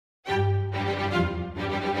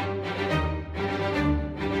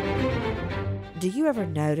you ever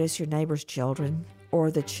notice your neighbor's children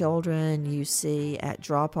or the children you see at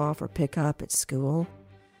drop-off or pick-up at school?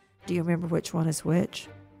 Do you remember which one is which?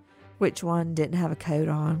 Which one didn't have a coat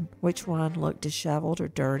on? Which one looked disheveled or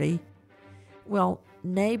dirty? Well,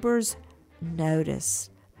 neighbors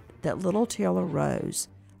noticed that little Taylor Rose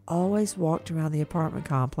always walked around the apartment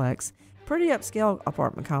complex, pretty upscale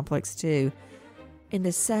apartment complex too, in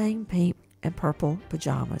the same pink and purple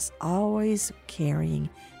pajamas, always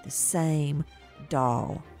carrying the same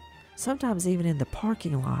doll, sometimes even in the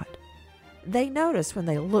parking lot. They noticed when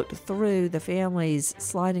they looked through the family's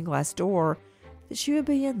sliding glass door that she would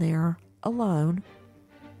be in there alone.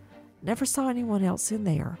 Never saw anyone else in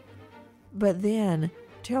there. But then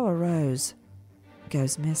Taylor Rose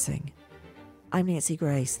goes missing. I'm Nancy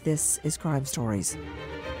Grace. This is Crime Stories.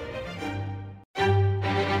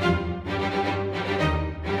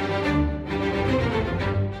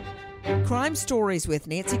 Crime Stories with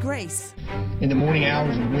Nancy Grace. In the morning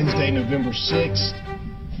hours of Wednesday, November 6th,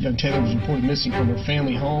 young Taylor was reported missing from her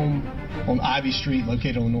family home on Ivy Street,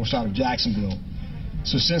 located on the north side of Jacksonville.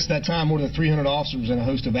 So since that time, more than 300 officers and a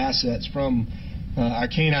host of assets from our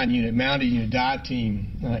canine unit, mounted unit, dive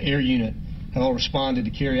team, air unit, have all responded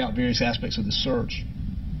to carry out various aspects of the search.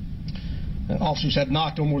 Officers have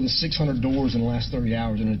knocked on more than 600 doors in the last 30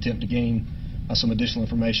 hours in an attempt to gain some additional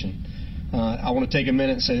information. I want to take a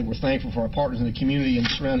minute and say that we're thankful for our partners in the community and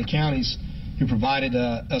surrounding counties who provided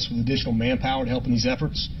us with additional manpower to help in these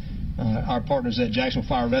efforts. Our partners at Jacksonville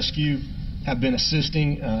Fire Rescue have been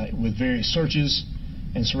assisting with various searches,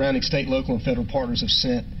 and surrounding state, local, and federal partners have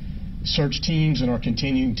sent search teams and are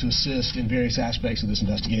continuing to assist in various aspects of this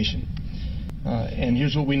investigation. And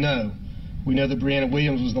here's what we know. We know that Brianna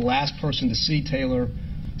Williams was the last person to see Taylor,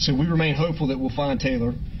 so we remain hopeful that we'll find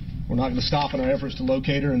Taylor. We're not going to stop in our efforts to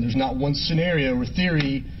locate her, and there's not one scenario or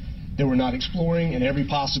theory that we're not exploring, and every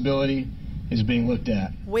possibility is being looked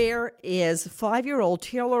at. Where is 5-year-old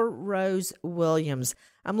Taylor Rose Williams?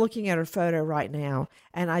 I'm looking at her photo right now,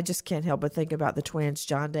 and I just can't help but think about the twins,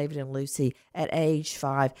 John David and Lucy, at age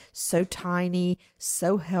 5. So tiny,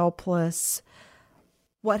 so helpless.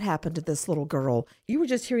 What happened to this little girl? You were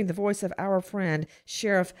just hearing the voice of our friend,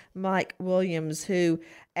 Sheriff Mike Williams, who,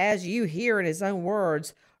 as you hear in his own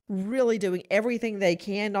words, really doing everything they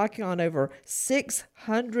can, knocking on over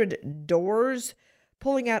 600 doors,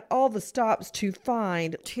 pulling out all the stops to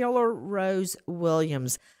find Taylor Rose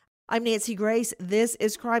Williams. I'm Nancy Grace. This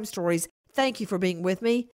is Crime Stories. Thank you for being with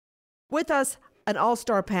me. With us, an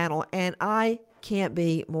all-star panel, and I can't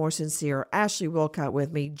be more sincere. Ashley Wilcott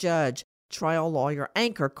with me, judge, trial lawyer,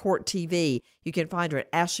 anchor, Court TV. You can find her at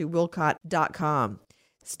ashley.wilcott.com.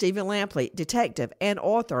 Stephen Lampley, detective and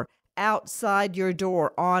author, Outside Your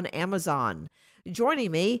Door on Amazon. Joining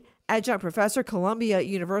me, adjunct professor, Columbia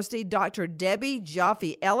University, Dr. Debbie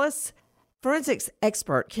Joffe-Ellis, forensics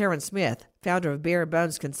expert Karen Smith, founder of Bare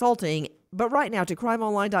Bones Consulting, but right now to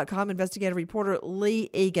crimeonline.com investigative reporter Lee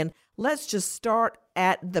Egan. Let's just start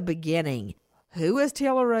at the beginning. Who is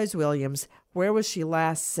Taylor Rose Williams? Where was she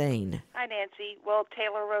last seen? Hi, Nancy. Well,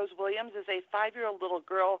 Taylor Rose Williams is a 5-year-old little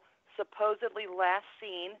girl supposedly last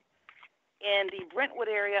seen in the Brentwood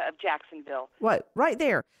area of Jacksonville. What? Right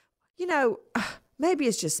there. You know, maybe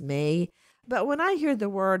it's just me, but when I hear the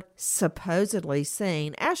word supposedly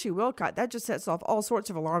seen, Ashley Wilcott, that just sets off all sorts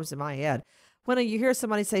of alarms in my head. When you hear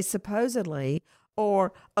somebody say supposedly,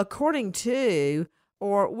 or according to,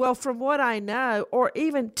 or well, from what I know, or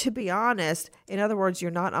even to be honest, in other words, you're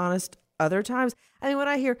not honest other times. I mean, when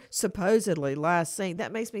I hear supposedly last seen,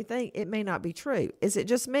 that makes me think it may not be true. Is it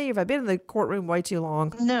just me? Have I been in the courtroom way too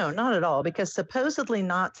long? No, not at all. Because supposedly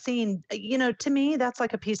not seen, to me, that's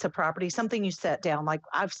like a piece of property, something you set down. Like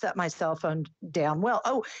I've set my cell phone down.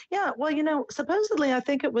 Supposedly I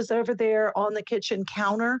think it was over there on the kitchen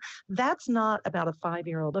counter. That's not about a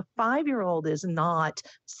 5-year-old. A 5-year-old is not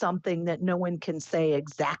something that no one can say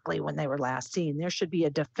exactly when they were last seen. There should be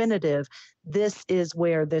a definitive, this is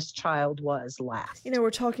where this child was last.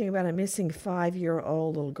 We're talking about a missing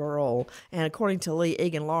 5-year-old little girl. And according to Lee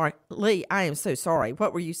Egan, Lee, I am so sorry.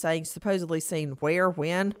 What were you saying? Supposedly seen where,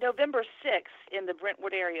 when? November 6th in the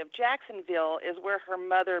Brentwood area of Jacksonville is where her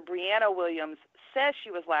mother, Brianna Williams, says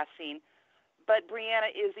she was last seen. But Brianna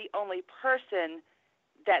is the only person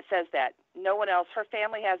that says that. No one else. Her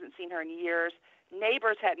family hasn't seen her in years.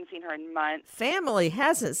 Neighbors hadn't seen her in months. Family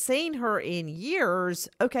hasn't seen her in years.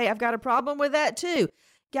 Okay, I've got a problem with that too.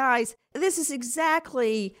 Guys, this is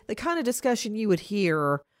exactly the kind of discussion you would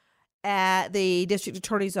hear at the district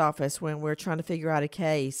attorney's office when we're trying to figure out a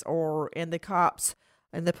case, or in the cops'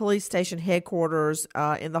 in the police station headquarters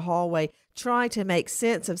in the hallway trying to make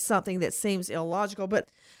sense of something that seems illogical. But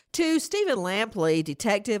to Stephen Lampley,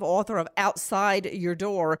 detective, author of Outside Your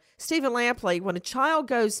Door, Stephen Lampley, when a child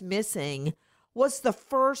goes missing, what's the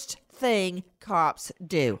first thing cops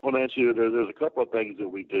do? Well, Nancy, there's a couple of things that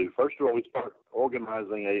we do. First of all, we start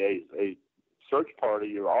organizing a search party.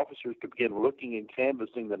 Your officers can begin looking and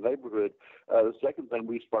canvassing the neighborhood. The second thing,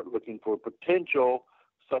 we start looking for potential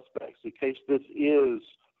suspects in case this is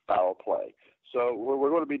foul play. So we're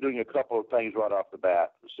going to be doing a couple of things right off the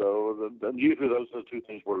bat. So usually those are the two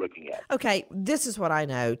things we're looking at. Okay, this is what I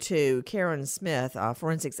know too. Karen Smith, a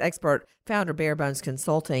forensics expert, founder Bare Bones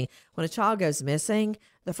Consulting. When a child goes missing,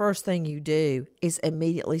 the first thing you do is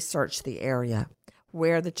immediately search the area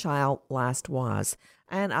where the child last was.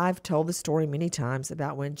 And I've told the story many times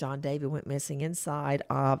about when John David went missing inside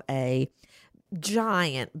of a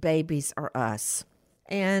giant Babies R Us.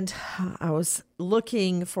 And I was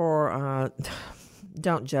looking for,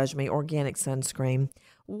 don't judge me, organic sunscreen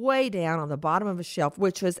way down on the bottom of a shelf,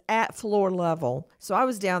 which was at floor level. So I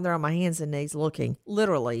was down there on my hands and knees looking,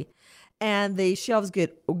 literally. And the shelves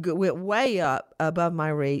went way up above my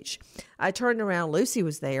reach. I turned around. Lucy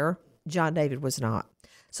was there. John David was not.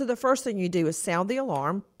 So the first thing you do is sound the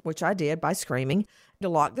alarm, which I did by screaming, to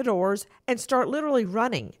lock the doors and start literally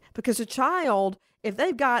running. Because a child, if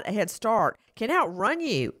they've got a head start, can outrun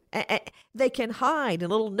you. They can hide in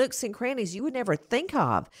little nooks and crannies you would never think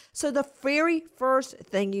of. So the very first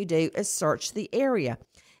thing you do is search the area.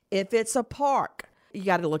 If it's a park, you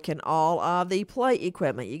got to look in all of the play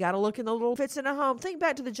equipment. You got to look in the little, if it's in a home, think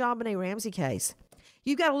back to the JonBenet Ramsey case.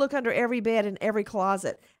 You got to look under every bed and every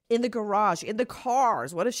closet, in the garage, in the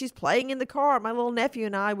cars. What if she's playing in the car? My little nephew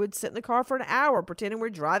and I would sit in the car for an hour pretending we're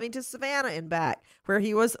driving to Savannah and back where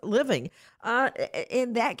he was living.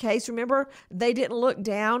 In that case, remember, they didn't look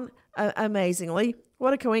down, amazingly.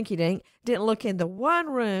 What a coinkydink. Didn't look in the one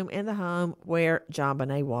room in the home where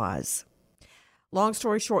JonBenet was. Long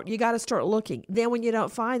story short, you got to start looking. Then when you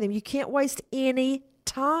don't find them, you can't waste any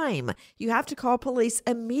time. You have to call police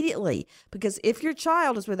immediately, because if your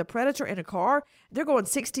child is with a predator in a car, they're going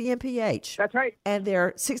 60 mph. That's right. And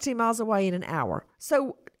they're 60 miles away in an hour.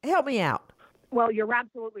 So help me out. Well, you're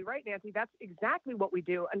absolutely right, Nancy. That's exactly what we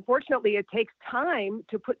do. Unfortunately, it takes time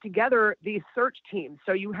to put together these search teams.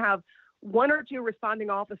 So you have one or two responding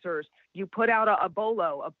officers. You put out a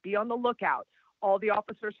bolo of be on the lookout. All the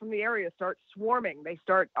officers from the area start swarming. They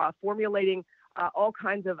start formulating all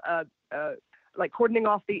kinds of like cordoning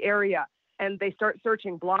off the area, and they start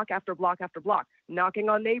searching block after block after block, knocking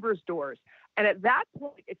on neighbors' doors. And at that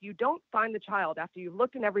point, if you don't find the child after you've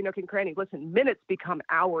looked in every nook and cranny, listen, minutes become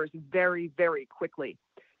hours very, very quickly.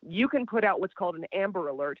 You can put out what's called an Amber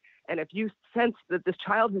Alert, and if you sense that this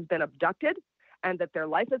child has been abducted and that their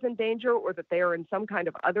life is in danger or that they are in some kind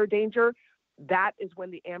of other danger, that is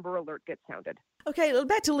when the Amber Alert gets sounded. Okay,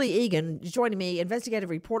 back to Lee Egan, joining me, investigative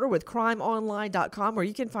reporter with crimeonline.com, where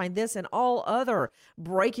you can find this and all other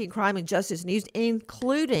breaking crime and justice news,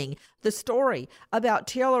 including the story about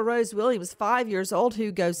Taylor Rose Williams, 5 years old,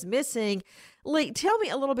 who goes missing. Lee, tell me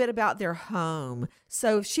a little bit about their home.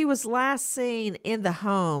 So if she was last seen in the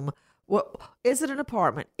home, what is it, an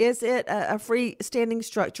apartment? Is it a freestanding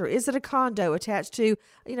structure? Is it a condo attached to,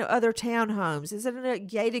 other townhomes? Is it in a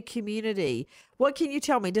gated community? What can you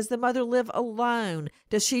tell me? Does the mother live alone?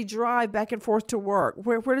 Does she drive back and forth to work?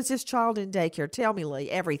 Where does this child in daycare? Tell me, Lee,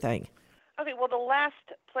 everything. Okay, well, the last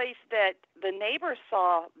place that the neighbors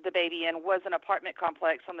saw the baby in was an apartment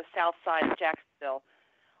complex on the south side of Jacksonville.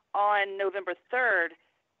 On November 3rd,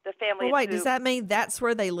 the family... Well, wait, does that mean that's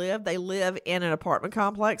where they live? They live in an apartment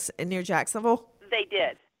complex near Jacksonville? They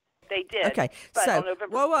did. Okay, but so, on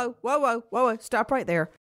November... whoa, stop right there.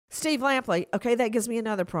 Steve Lampley, okay, that gives me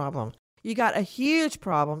another problem. You got a huge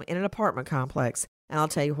problem in an apartment complex, and I'll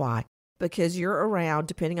tell you why. Because you're around,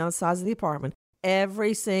 depending on the size of the apartment,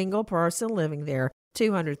 every single person living there,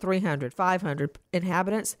 200, 300, 500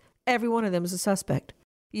 inhabitants, every one of them is a suspect.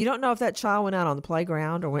 You don't know if that child went out on the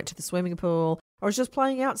playground or went to the swimming pool or is just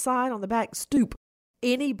playing outside on the back stoop.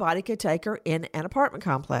 Anybody could take her in an apartment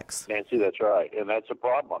complex. Nancy, that's right, and that's a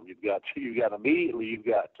problem. You've got two,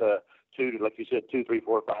 like you said, 200, 300,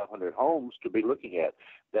 400, 500 homes to be looking at.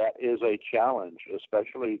 That is a challenge,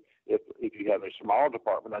 especially if you have a small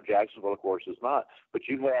department. Now, Jacksonville, of course, is not, but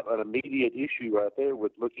you have an immediate issue right there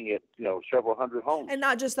with looking at several hundred homes. And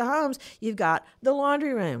not just the homes. You've got the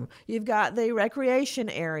laundry room. You've got the recreation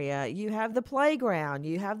area. You have the playground.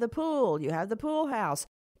 You have the pool. You have the pool house.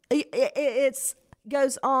 It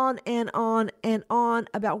goes on and on and on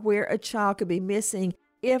about where a child could be missing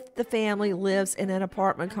if the family lives in an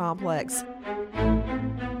apartment complex.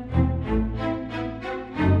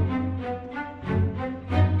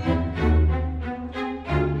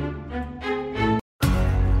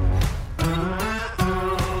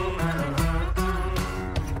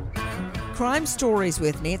 Crime Stories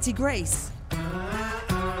with Nancy Grace.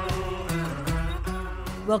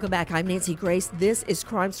 Welcome back. I'm Nancy Grace. This is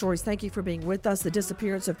Crime Stories. Thank you for being with us. The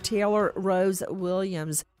disappearance of Taylor Rose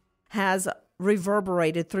Williams has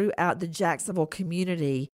reverberated throughout the Jacksonville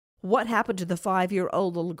community. What happened to the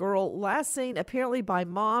 5-year-old little girl, last seen apparently by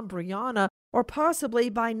mom, Brianna, or possibly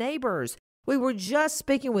by neighbors? We were just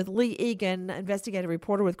speaking with Lee Egan, investigative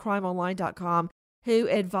reporter with crimeonline.com, who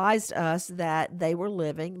advised us that they were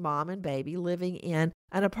mom and baby, living in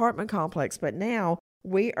an apartment complex. But now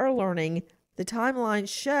we are learning the timeline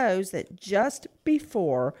shows that just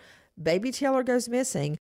before baby Taylor goes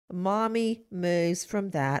missing, mommy moves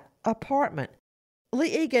from that apartment.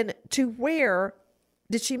 Lee Egan, to where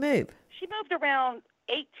did she move? She moved around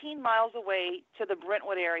 18 miles away to the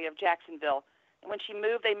Brentwood area of Jacksonville. And when she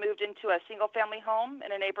moved, they moved into a single-family home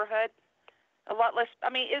in a neighborhood. A lot less,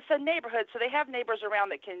 it's a neighborhood, so they have neighbors around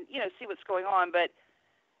that can, see what's going on, but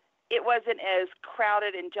it wasn't as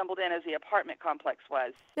crowded and jumbled in as the apartment complex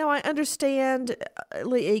was. Now, I understand,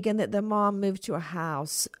 Lee Egan, that the mom moved to a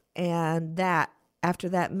house, and that after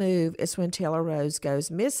that move is when Taylor Rose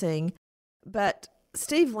goes missing. But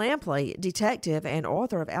Steve Lampley, detective and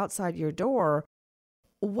author of Outside Your Door,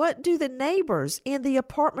 what do the neighbors in the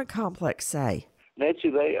apartment complex say?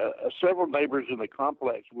 Nancy, several neighbors in the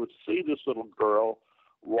complex would see this little girl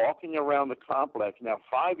walking around the complex. Now,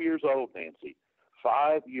 5 years old, Nancy,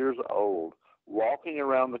 5 years old, walking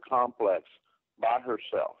around the complex by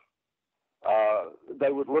herself.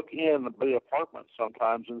 They would look in the apartment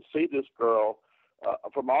sometimes and see this girl,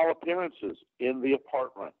 from all appearances, in the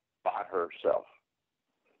apartment by herself.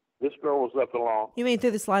 This girl was left alone. You mean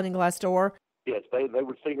through the sliding glass door? Yes, they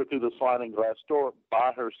would see her through the sliding glass door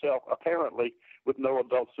by herself, apparently with no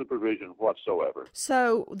adult supervision whatsoever.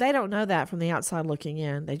 So they don't know that from the outside looking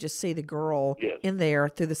in. They just see the girl in there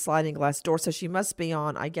through the sliding glass door. So she must be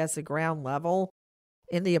on, I guess, a ground level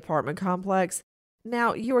in the apartment complex.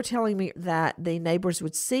 Now, you were telling me that the neighbors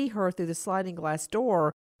would see her through the sliding glass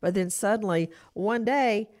door, but then suddenly one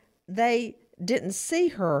day they didn't see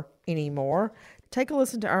her anymore. Take a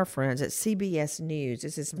listen to our friends at CBS News.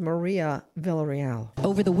 This is Maria Villarreal.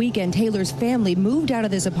 Over the weekend, Taylor's family moved out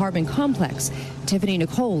of this apartment complex. Tiffany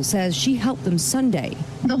Nicole says she helped them Sunday.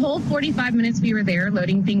 The whole 45 minutes we were there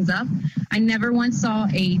loading things up, I never once saw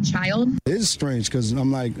a child. It's strange because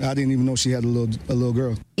I'm like, I didn't even know she had a little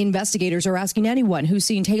girl. Investigators are asking anyone who's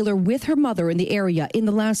seen Taylor with her mother in the area in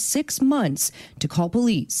the last 6 months to call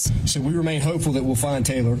police. So we remain hopeful that we'll find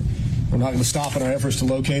Taylor. We're not going to stop in our efforts to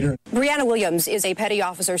locate her. Brianna Williams is a petty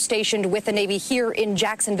officer stationed with the Navy here in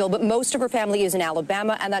Jacksonville, but most of her family is in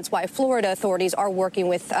Alabama, and that's why Florida authorities are working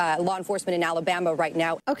with law enforcement in Alabama right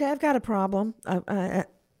now. Okay, I've got a problem.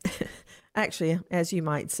 Actually, as you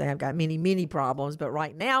might say, I've got many problems, but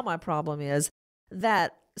right now my problem is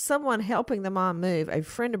that someone helping the mom move, a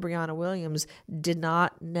friend of Brianna Williams, did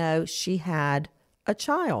not know she had a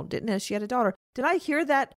child, didn't know she had a daughter. Did I hear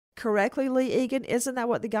that correctly, Lee Egan? Isn't that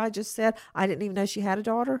what the guy just said? I didn't even know she had a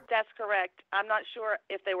daughter? That's correct. I'm not sure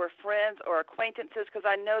if they were friends or acquaintances, because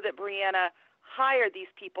I know that Brianna hired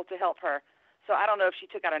these people to help her. So I don't know if she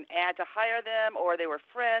took out an ad to hire them or they were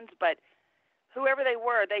friends, but whoever they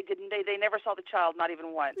were, they never saw the child, not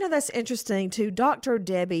even once. You know, that's interesting too. Dr.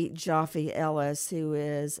 Debbie Jaffe Ellis, who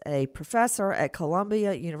is a professor at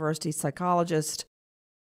Columbia University, psychologist.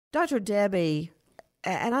 Dr. Debbie,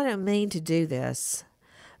 and I don't mean to do this,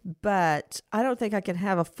 but I don't think I can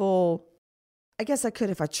have I guess I could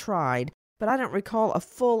if I tried, but I don't recall a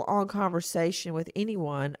full-on conversation with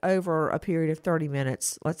anyone over a period of 30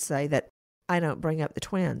 minutes, let's say, that I don't bring up the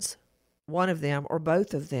twins, one of them or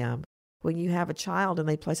both of them. When you have a child and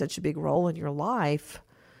they play such a big role in your life,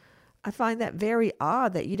 I find that very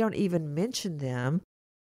odd that you don't even mention them,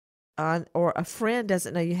 or a friend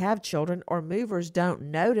doesn't know you have children, or movers don't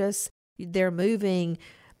notice they're moving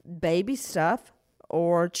baby stuff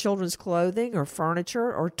or children's clothing or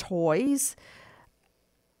furniture or toys.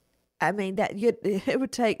 I mean, it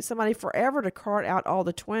would take somebody forever to cart out all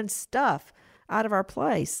the twin stuff out of our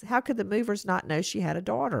place. How could the movers not know she had a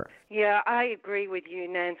daughter? Yeah, I agree with you,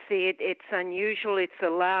 Nancy. It's unusual, it's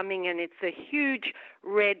alarming, and it's a huge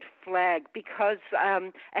red flag because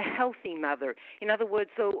a healthy mother, in other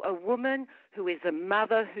words, a woman who is a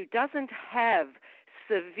mother who doesn't have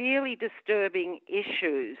severely disturbing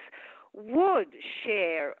issues, would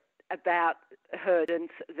share about her and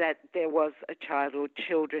that there was a child or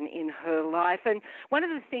children in her life. And one of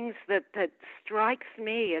the things that strikes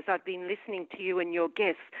me as I've been listening to you and your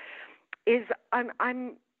guests is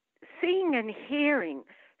I'm seeing and hearing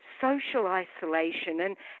social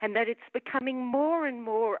isolation and that it's becoming more and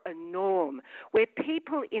more a norm where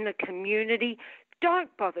people in a community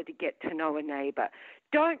Don't bother to get to know a neighbour.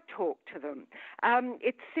 Don't talk to them.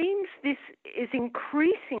 It seems this is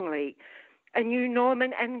increasingly a new norm,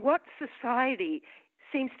 and what society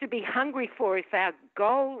seems to be hungry for, if our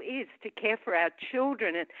goal is to care for our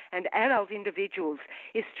children and adult individuals,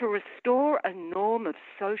 is to restore a norm of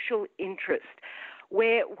social interest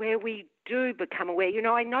where we do become aware. You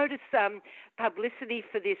know, I noticed publicity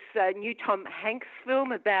for this new Tom Hanks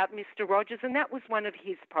film about Mr. Rogers, and that was one of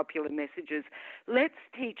his popular messages. Let's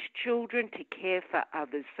teach children to care for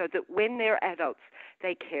others so that when they're adults,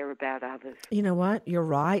 they care about others. You know what? You're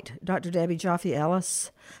right, Dr. Debbie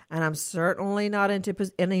Joffe-Ellis, and I'm certainly not in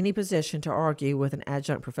any position to argue with an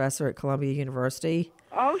adjunct professor at Columbia University.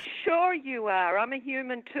 Oh, sure you are. I'm a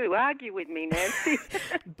human too. Argue with me, Nancy.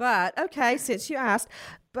 But, okay, since you asked,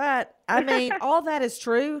 but, I mean, all that is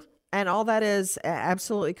true and all that is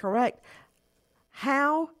absolutely correct.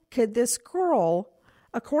 How could this girl,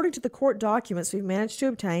 according to the court documents we've managed to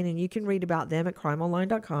obtain, and you can read about them at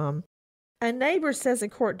crimeonline.com, a neighbor says in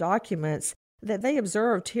court documents that they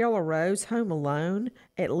observed Taylor Rose home alone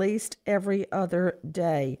at least every other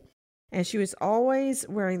day. And she was always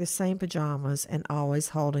wearing the same pajamas and always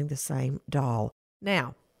holding the same doll.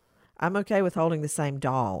 Now, I'm okay with holding the same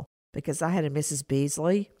doll because I had a Mrs.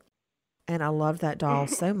 Beasley, and I loved that doll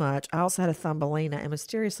so much. I also had a Thumbelina, and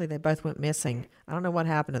mysteriously they both went missing. I don't know what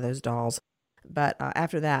happened to those dolls. But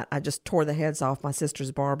after that, I just tore the heads off my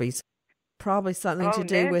sister's Barbies. Probably something to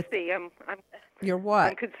do Nancy, with... You're what?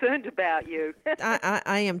 I'm concerned about you.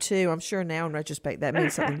 I am too. I'm sure now in retrospect that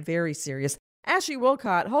means something very serious. Ashley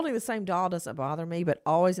Wilcott, holding the same doll doesn't bother me, but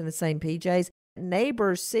always in the same PJs.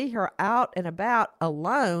 Neighbors see her out and about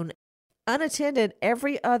alone, unattended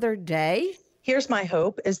every other day. Here's my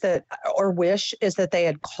hope wish is that they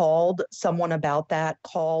had called someone about that,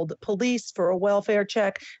 called police for a welfare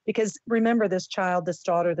check. Because remember, this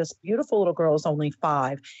daughter, this beautiful little girl is only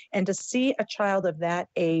 5. And to see a child of that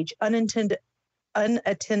age unattended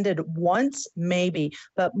once, maybe,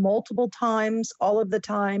 but multiple times, all of the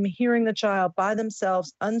time, hearing the child by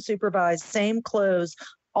themselves, unsupervised, same clothes,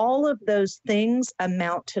 all of those things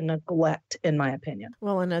amount to neglect, in my opinion.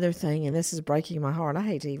 Well, another thing, and this is breaking my heart, I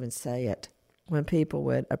hate to even say it, when people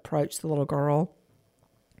would approach the little girl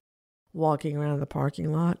walking around the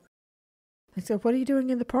parking lot, they said, "What are you doing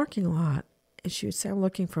in the parking lot?" And she would say, "I'm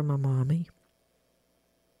looking for my mommy."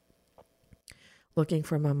 Looking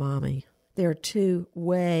for my mommy. There are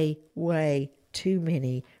way too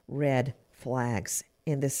many red flags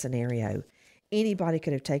in this scenario. Anybody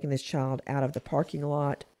could have taken this child out of the parking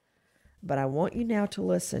lot, but I want you now to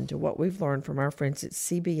listen to what we've learned from our friends at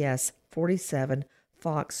CBS 47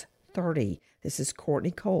 Fox 30. This is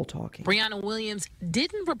Courtney Cole talking. Brianna Williams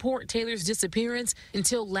didn't report Taylor's disappearance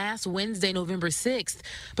until last Wednesday, November 6th.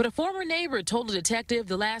 But a former neighbor told a detective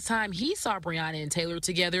the last time he saw Brianna and Taylor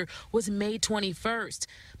together was May 21st.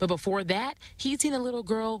 But before that, he'd seen a little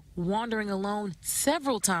girl wandering alone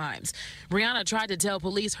several times. Brianna tried to tell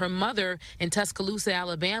police her mother in Tuscaloosa,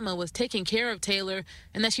 Alabama, was taking care of Taylor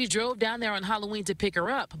and that she drove down there on Halloween to pick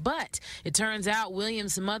her up. But it turns out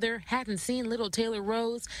Williams' mother hadn't seen little Taylor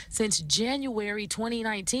Rose since January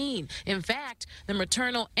 2019. In fact, the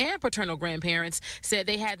maternal and paternal grandparents said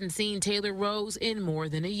they hadn't seen Taylor Rose in more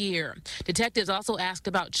than a year. Detectives also asked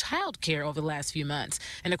about child care over the last few months.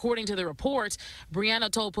 And according to the report,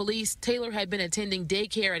 Brianna told police Taylor had been attending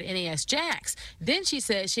daycare at NAS Jax. Then she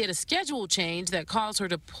said she had a schedule change that caused her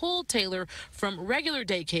to pull Taylor from regular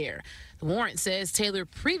daycare. The warrant says Taylor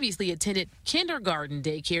previously attended kindergarten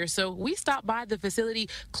daycare, so we stopped by the facility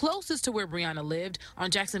closest to where Brianna lived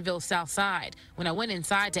on Jacksonville's south side. When I went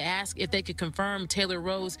inside to ask if they could confirm Taylor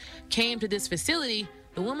Rose came to this facility,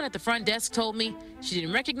 the woman at the front desk told me she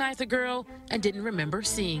didn't recognize the girl and didn't remember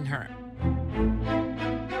seeing her.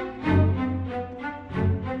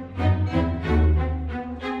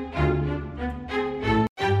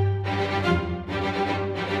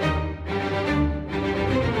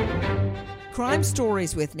 Crime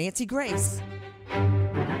Stories with Nancy Grace.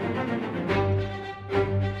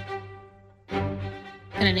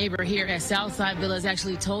 And a neighbor here at Southside Villas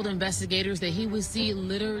actually told investigators that he would see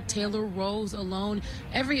little Taylor Rose alone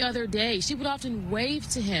every other day. She would often wave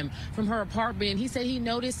to him from her apartment. He said he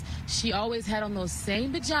noticed she always had on those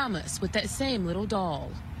same pajamas with that same little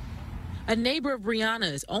doll. A neighbor of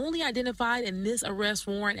Brianna's, only identified in this arrest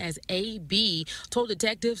warrant as A.B., told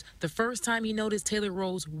detectives the first time he noticed Taylor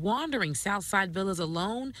Rose wandering Southside Villas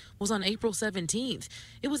alone was on April 17th.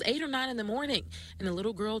 It was 8 or 9 in the morning, and the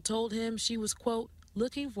little girl told him she was, quote,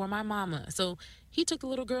 looking for my mama. So he took the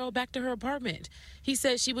little girl back to her apartment. He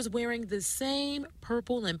said she was wearing the same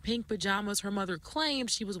purple and pink pajamas her mother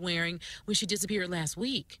claimed she was wearing when she disappeared last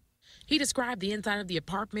week. He described the inside of the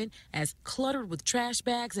apartment as cluttered with trash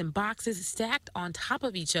bags and boxes stacked on top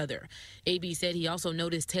of each other. AB said he also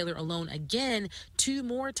noticed Taylor alone again 2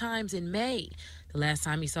 more times in May. The last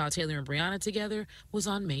time he saw Taylor and Brianna together was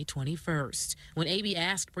on May 21st. When AB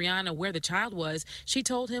asked Brianna where the child was, she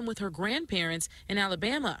told him with her grandparents in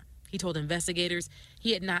Alabama. He told investigators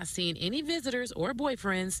he had not seen any visitors or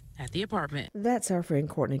boyfriends at the apartment. That's our friend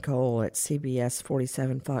Courtney Cole at CBS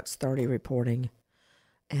 47 Fox 30 reporting.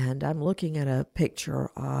 And I'm looking at a picture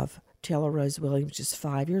of Taylor Rose Williams, just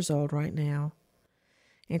 5 years old right now.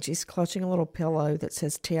 And she's clutching a little pillow that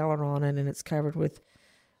says Taylor on it, and it's covered with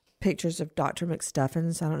pictures of Dr.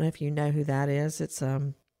 McStuffins. I don't know if you know who that is. It's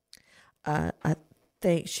I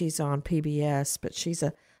think she's on PBS, but she's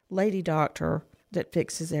a lady doctor that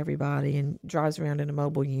fixes everybody and drives around in a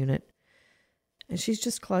mobile unit. And she's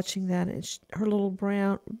just clutching that, and her little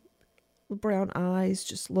brown eyes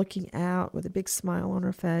just looking out with a big smile on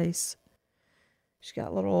her face. She's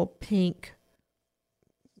got little pink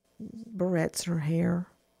barrettes in her hair.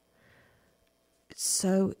 It's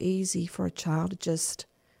so easy for a child to just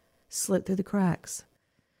slip through the cracks.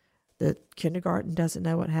 The kindergarten doesn't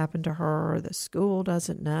know what happened to her. The school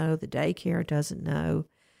doesn't know. The daycare doesn't know.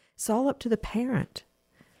 It's all up to the parent.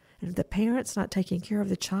 And if the parent's not taking care of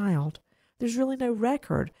the child, there's really no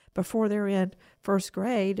record before they're in first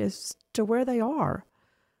grade as to where they are.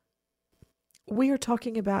 We are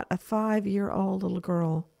talking about a 5-year-old little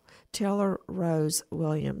girl, Taylor Rose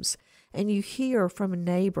Williams, and you hear from a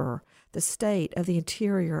neighbor the state of the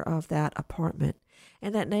interior of that apartment.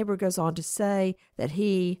 And that neighbor goes on to say that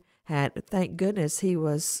he had, thank goodness, he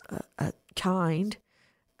was kind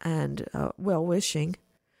and well-wishing,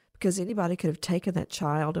 because anybody could have taken that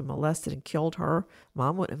child and molested and killed her.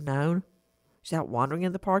 Mom wouldn't have known. She's out wandering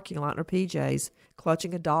in the parking lot in her PJs,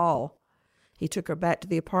 clutching a doll. He took her back to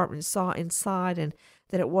the apartment and saw inside and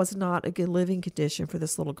that it was not a good living condition for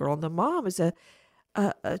this little girl. And the mom is a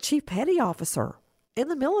chief petty officer in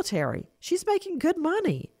the military. She's making good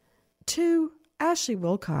money. To Ashley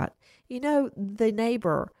Wilcott, you know, the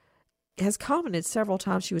neighbor has commented several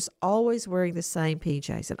times she was always wearing the same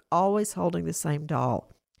PJs and always holding the same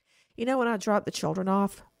doll. You know, when I drop the children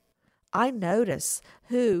off, I notice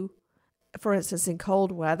who, for instance, in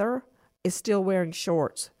cold weather, is still wearing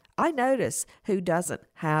shorts. I notice who doesn't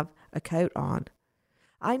have a coat on.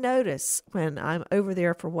 I notice when I'm over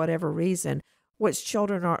there for whatever reason, which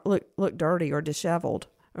children look dirty or disheveled,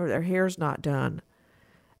 or their hair's not done.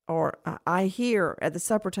 Or I hear at the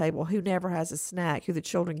supper table who never has a snack, who the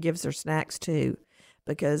children gives their snacks to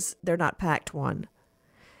because they're not packed one.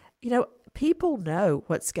 You know, people know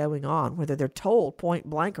what's going on, whether they're told point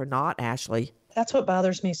blank or not, Ashley. That's what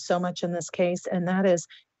bothers me so much in this case, and that is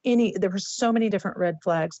there were so many different red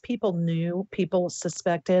flags. People knew, people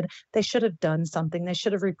suspected. They should have done something. They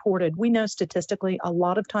should have reported. We know statistically a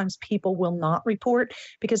lot of times people will not report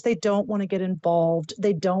because they don't want to get involved.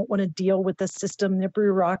 They don't want to deal with the system, the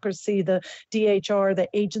bureaucracy, the DHR, the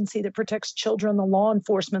agency that protects children, the law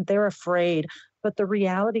enforcement. They're afraid. But the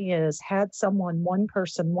reality is, had someone, one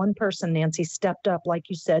person, Nancy, stepped up, like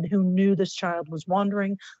you said, who knew this child was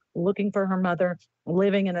wandering, looking for her mother,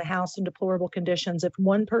 living in a house in deplorable conditions. If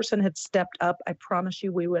one person had stepped up, I promise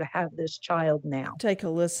you we would have this child now. Take a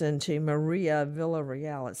listen to Maria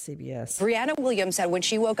Villarreal at CBS. Brianna Williams said when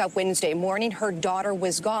she woke up Wednesday morning, her daughter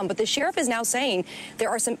was gone. But the sheriff is now saying there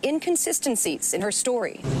are some inconsistencies in her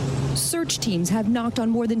story. Search teams have knocked on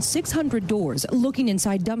more than 600 doors, looking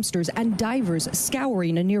inside dumpsters, and divers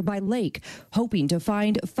scouring a nearby lake, hoping to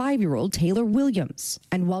find 5-year-old Taylor Williams.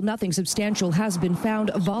 And while nothing substantial has been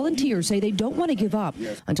found, volunteers say they don't want to give up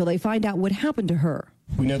until they find out what happened to her.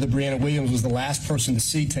 We know that Brianna Williams was the last person to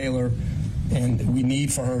see Taylor, and we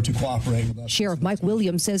need for her to cooperate with us. Sheriff Mike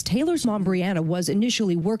Williams says Taylor's mom, Brianna, was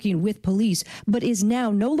initially working with police, but is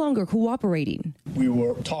now no longer cooperating. We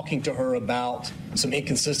were talking to her about some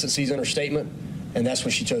inconsistencies in her statement, and that's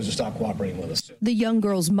when she chose to stop cooperating with us. The young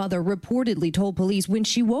girl's mother reportedly told police when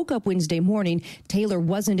she woke up Wednesday morning, Taylor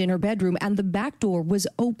wasn't in her bedroom and the back door was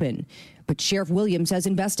open. But Sheriff Williams says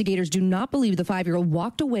investigators do not believe the 5-year-old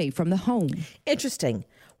walked away from the home. Interesting.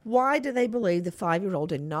 Why do they believe the 5-year-old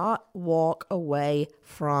did not walk away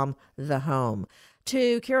from the home?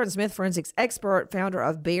 To Karen Smith, forensics expert, founder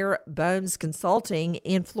of Bare Bones Consulting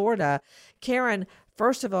in Florida. Karen,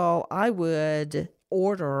 first of all, I would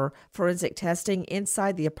order forensic testing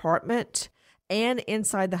inside the apartment and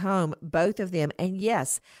inside the home, both of them. And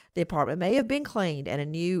yes, the apartment may have been cleaned and a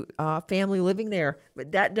new family living there,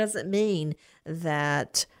 but that doesn't mean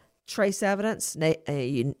that trace evidence,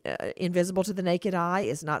 invisible to the naked eye,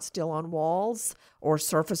 is not still on walls or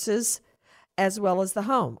surfaces. as well as the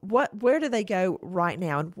home. Where do they go right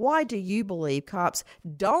now? And why do you believe cops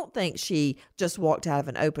don't think she just walked out of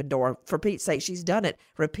an open door? For Pete's sake, she's done it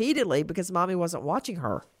repeatedly because mommy wasn't watching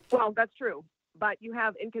her. Well, that's true. But you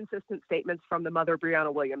have inconsistent statements from the mother,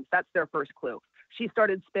 Brianna Williams. That's their first clue. She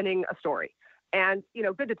started spinning a story. And,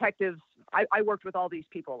 good detectives, I worked with all these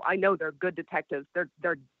people. I know they're good detectives.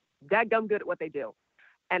 They're dadgum good at what they do.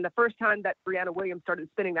 And the first time that Brianna Williams started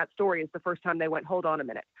spinning that story is the first time they went, hold on a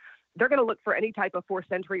minute. They're going to look for any type of forced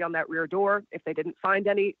entry on that rear door. If they didn't find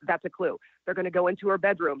any, that's a clue. They're going to go into her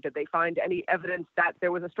bedroom. Did they find any evidence that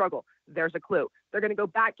there was a struggle? There's a clue. They're going to go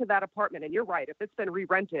back to that apartment. And you're right, if it's been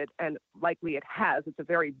re-rented, and likely it has, it's a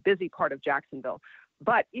very busy part of Jacksonville.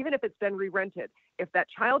 But even if it's been re-rented, if that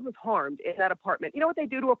child was harmed in that apartment, you know what they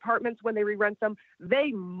do to apartments when they re-rent them?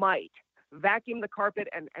 They might vacuum the carpet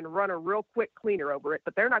and run a real quick cleaner over it,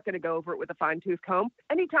 but they're not going to go over it with a fine-tooth comb.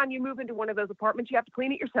 Anytime you move into one of those apartments, you have to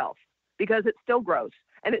clean it yourself because it's still gross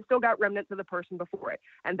and it's still got remnants of the person before it.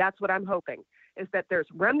 And that's what I'm hoping, is that there's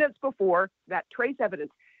remnants before, that trace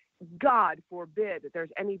evidence. God forbid that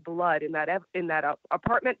there's any blood in that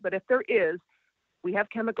apartment, but if there is, we have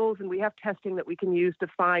chemicals and we have testing that we can use to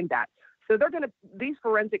find that. So these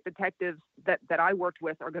forensic detectives that I worked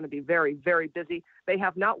with are going to be very, very busy. They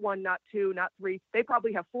have not one, not two, not three. They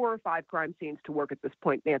probably have 4 or 5 crime scenes to work at this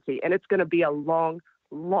point, Nancy, and it's going to be a long,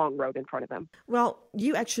 long road in front of them. Well,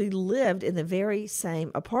 you actually lived in the very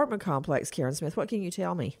same apartment complex, Karen Smith. What can you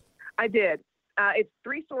tell me? I did. It's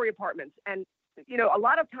 3-story apartments. And, a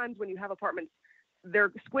lot of times when you have apartments,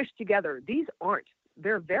 they're squished together. These aren't.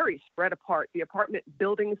 They're very spread apart, the apartment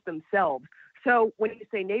buildings themselves. So when you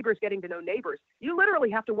say neighbors getting to know neighbors, you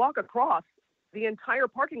literally have to walk across the entire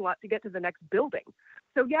parking lot to get to the next building.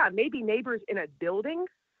 So yeah, maybe neighbors in a building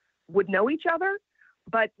would know each other,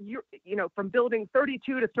 but from building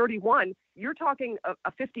 32 to 31, you're talking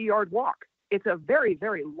a 50-yard walk. It's a very,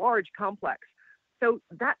 very large complex. So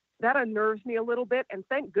that unnerves me a little bit. And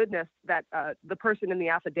thank goodness that the person in the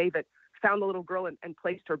affidavit found the little girl and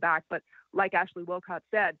placed her back. But like Ashley Wilcott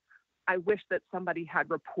said, I wish that somebody had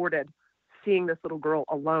reported seeing this little girl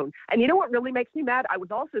alone. And you know what really makes me mad? I was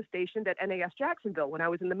also stationed at NAS Jacksonville when I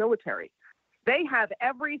was in the military. They have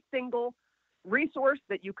every single resource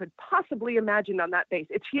that you could possibly imagine on that base.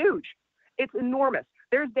 It's huge. It's enormous.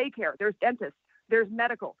 There's daycare, there's dentists, there's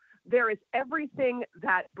medical. There is everything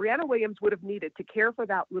that Brianna Williams would have needed to care for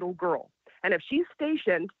that little girl. And if she's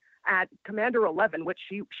stationed at Commander 11, which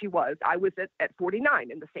she was, I was at 49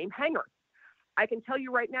 in the same hangar. I can tell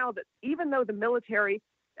you right now that even though the military,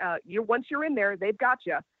 once you're in there, they've got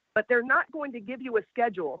you, but they're not going to give you a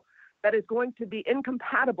schedule that is going to be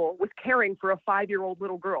incompatible with caring for a 5-year-old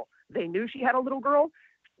little girl. They knew she had a little girl.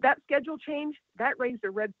 That schedule change, that raised a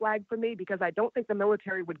red flag for me because I don't think the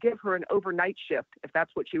military would give her an overnight shift, if that's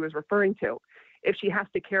what she was referring to, if she has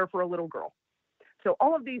to care for a little girl. So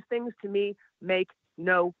all of these things to me make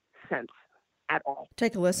no sense at all.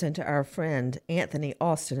 Take a listen to our friend Anthony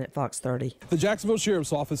Austin at Fox 30. The Jacksonville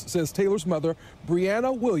Sheriff's Office says Taylor's mother,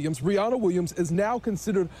 Brianna Williams, is now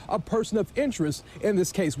considered a person of interest in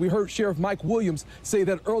this case. We heard Sheriff Mike Williams say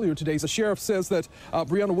that earlier today. The sheriff says that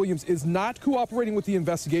Brianna Williams is not cooperating with the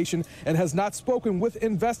investigation and has not spoken with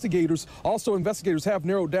investigators. Also, investigators have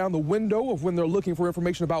narrowed down the window of when they're looking for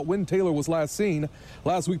information about when Taylor was last seen.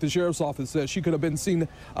 Last week, the Sheriff's Office says she could have been seen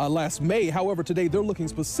last May. However, today they're looking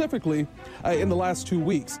specifically in the last 2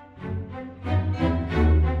 weeks.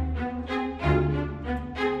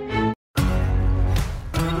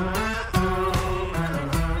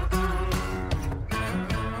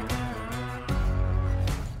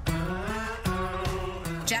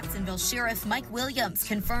 Jacksonville Sheriff Mike Williams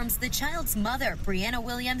confirms the child's mother, Brianna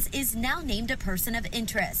Williams, is now named a person of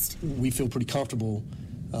interest. We feel pretty comfortable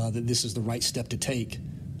that this is the right step to take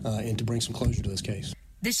and to bring some closure to this case.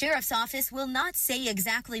 The sheriff's office will not say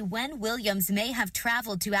exactly when Williams may have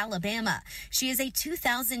traveled to Alabama. She is a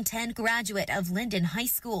 2010 graduate of Linden High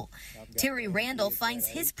School. Terry Randall finds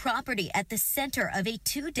his property at the center of a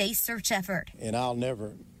 2-day search effort. And I'll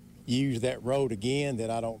never use that road again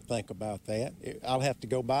that I don't think about that. I'll have to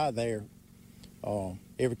go by there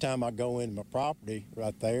every time I go into my property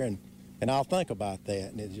right there, and I'll think about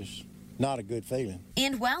that, and it's just not a good feeling.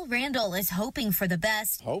 And while Randall is hoping for the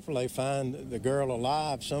best, hopefully find the girl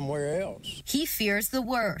alive somewhere else, he fears the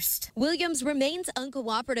worst. Williams remains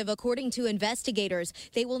uncooperative according to investigators.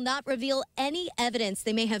 They will not reveal any evidence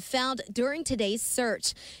they may have found during today's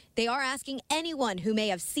search. They are asking anyone who may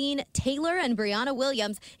have seen Taylor and Brianna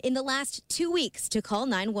Williams in the last 2 weeks to call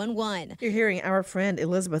 911. You're hearing our friend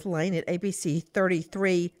Elizabeth Lane at ABC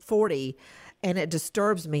 3340. And it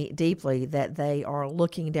disturbs me deeply that they are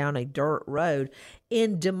looking down a dirt road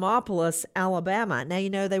in Demopolis, Alabama. Now,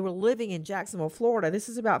 you know, they were living in Jacksonville, Florida. This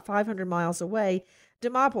is about 500 miles away.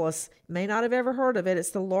 Demopolis, may not have ever heard of it.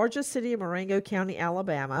 It's the largest city in Marengo County,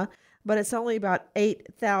 Alabama, but it's only about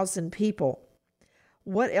 8,000 people.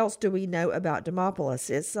 What else do we know about Demopolis?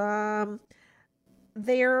 It's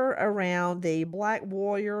there around the Black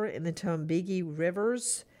Warrior and the Tombigbee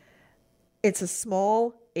Rivers. It's a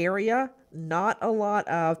small area, not a lot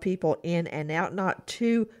of people in and out, not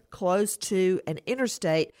too close to an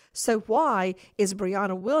interstate. So why is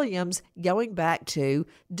Brianna Williams going back to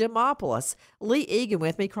Demopolis? Lee Egan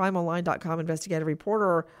with me, crimeonline.com investigative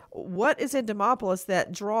reporter. What is in Demopolis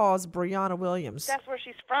that draws Brianna Williams? That's where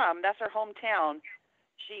she's from. That's her hometown.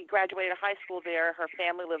 She graduated high school there. Her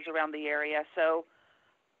family lives around the area. So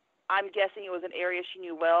I'm guessing it was an area she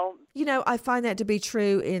knew well. You know, I find that to be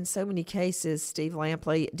true in so many cases, Steve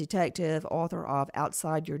Lampley, detective, author of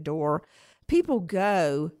Outside Your Door. People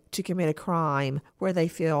go to commit a crime where they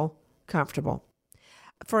feel comfortable.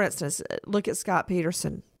 For instance, look at Scott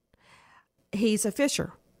Peterson. He's a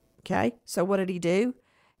fisher, okay? So what did he do?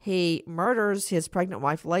 He murders his pregnant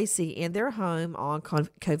wife, Lacey, in their home on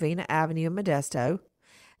Covina Avenue in Modesto,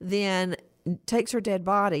 then takes her dead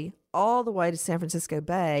body all the way to San Francisco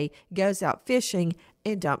Bay, goes out fishing,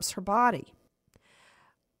 and dumps her body.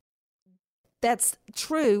 That's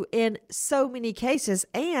true in so many cases,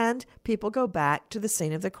 and people go back to the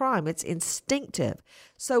scene of the crime. It's instinctive.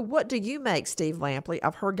 So what do you make, Steve Lampley,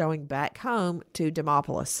 of her going back home to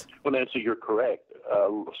Demopolis? Well, Nancy, you're correct.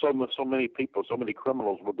 So many people, so many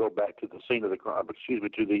criminals will go back to the scene of the crime,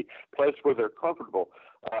 to the place where they're comfortable.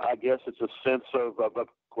 I guess it's a sense of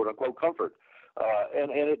quote-unquote comfort.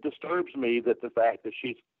 And it disturbs me that the fact that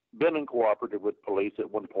she's been cooperative with police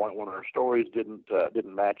at one point when her stories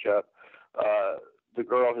didn't match up. The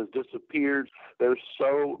girl has disappeared. There's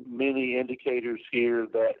so many indicators here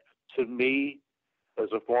that, to me, as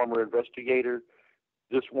a former investigator,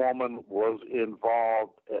 this woman was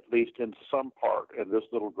involved, at least in some part, in this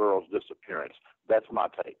little girl's disappearance. That's my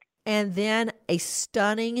take. And then a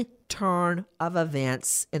stunning turn of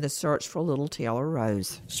events in the search for little Taylor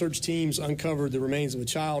Rose. Search teams uncovered the remains of a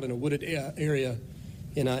child in a wooded area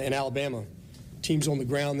in Alabama. Teams on the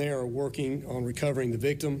ground there are working on recovering the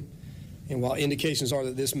victim. And while indications are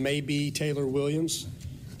that this may be Taylor Williams,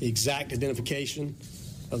 the exact identification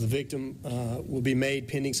of the victim will be made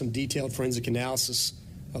pending some detailed forensic analysis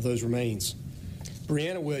of those remains.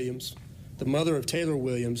 Brianna Williams, the mother of Taylor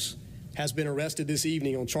Williams, has been arrested this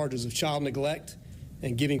evening on charges of child neglect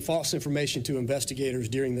and giving false information to investigators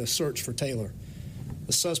during the search for Taylor.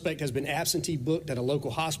 The suspect has been absentee booked at a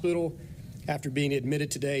local hospital after being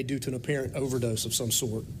admitted today due to an apparent overdose of some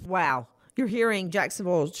sort. Wow. You're hearing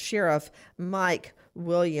Jacksonville Sheriff Mike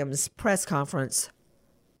Williams' press conference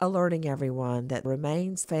alerting everyone that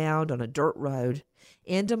remains found on a dirt road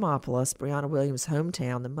in Demopolis, Brianna Williams'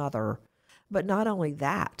 hometown, the mother. But not only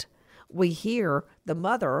that, we hear the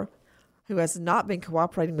mother, who has not been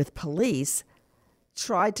cooperating with police,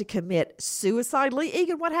 tried to commit suicide. Lee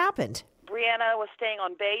Egan, what happened? Brianna was staying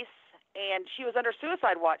on base, and she was under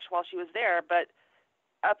suicide watch while she was there, but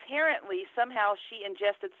apparently somehow she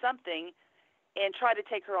ingested something and tried to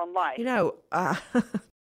take her own life. You know,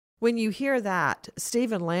 when you hear that,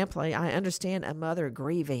 Stephen Lampley, I understand a mother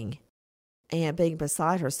grieving and being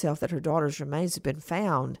beside herself that her daughter's remains have been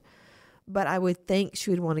found, but I would think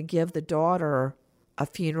she would want to give the daughter a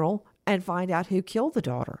funeral and find out who killed the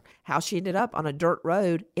daughter, how she ended up on a dirt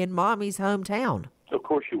road in mommy's hometown. Of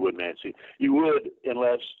course you would, Nancy. You would,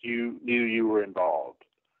 unless you knew you were involved.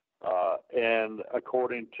 And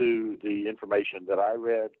according to the information that I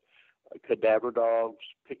read, cadaver dogs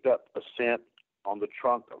picked up a scent on the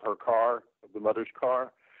trunk of her car, of the mother's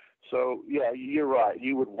car. So, yeah, you're right.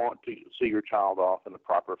 You would want to see your child off in the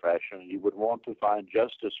proper fashion. You would want to find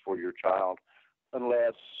justice for your child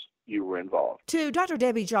unless you were involved. To Dr.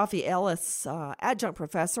 Debbie Joffe-Ellis, adjunct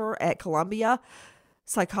professor at Columbia,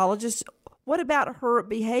 psychologist, what about her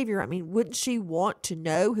behavior? I mean, wouldn't she want to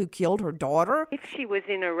know who killed her daughter? If she was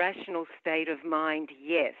in a rational state of mind,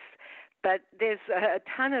 yes. But there's a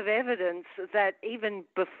ton of evidence that even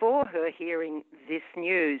before her hearing this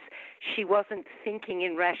news, she wasn't thinking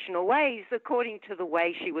in rational ways according to the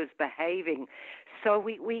way she was behaving. So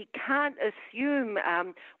we can't assume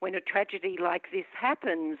when a tragedy like this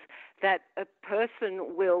happens that a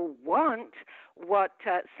person will want what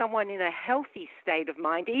someone in a healthy state of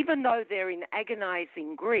mind, even though they're in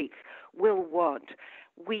agonizing grief, will want.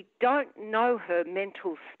 We don't know her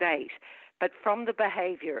mental state, but from the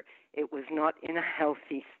behavior, it was not in a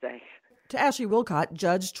healthy state. To Ashley Wilcott,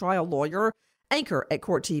 judge, trial lawyer, anchor at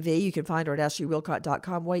Court TV. You can find her at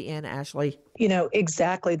AshleyWilcott.com. Weigh in, Ashley.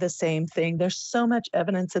 Exactly the same thing. There's so much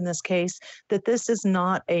evidence in this case that this is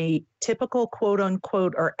not a typical quote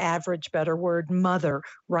unquote or average, better word, mother,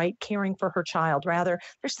 right, caring for her child. Rather,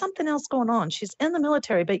 there's something else going on. She's in the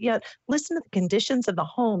military, but yet listen to the conditions of the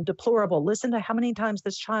home, deplorable. Listen to how many times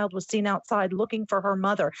this child was seen outside looking for her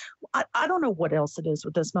mother. I don't know what else it is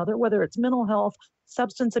with this mother, whether it's mental health,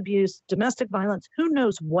 substance abuse, domestic violence, who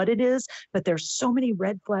knows what it is, but there's so many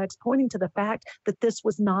red flags pointing to the fact that this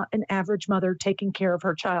was not an average mother taking care of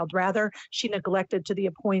her child. Rather, she neglected to the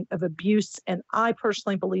point of abuse, and I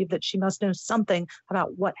personally believe that she must know something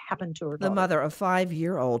about what happened to her daughter. The mother of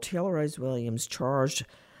 5-year-old Taylor Rose Williams charged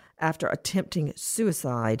after attempting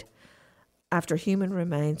suicide after human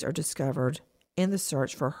remains are discovered in the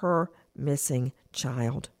search for her missing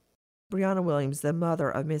child. Brianna Williams, the mother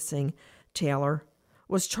of missing Taylor,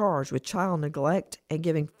 was charged with child neglect and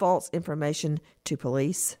giving false information to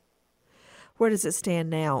police. Where does it stand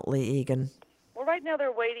now, Lee Egan? Well, right now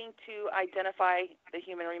they're waiting to identify the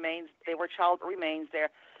human remains. They were child remains there.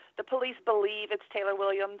 The police believe it's Taylor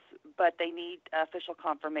Williams, but they need official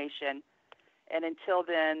confirmation. And until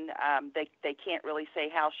then, they can't really say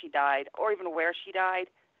how she died or even where she died.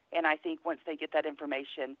 And I think once they get that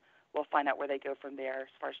information, we'll find out where they go from there as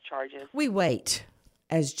far as charges. We wait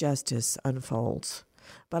as justice unfolds.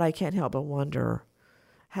 But I can't help but wonder,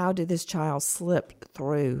 how did this child slip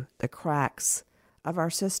through the cracks of our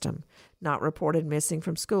system? Not reported missing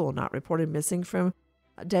from school, not reported missing from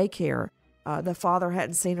daycare. The father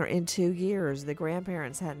hadn't seen her in 2 years. The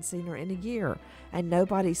grandparents hadn't seen her in a year. And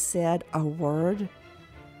nobody said a word.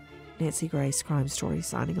 Nancy Grace, Crime Story,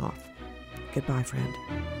 signing off. Goodbye, friend.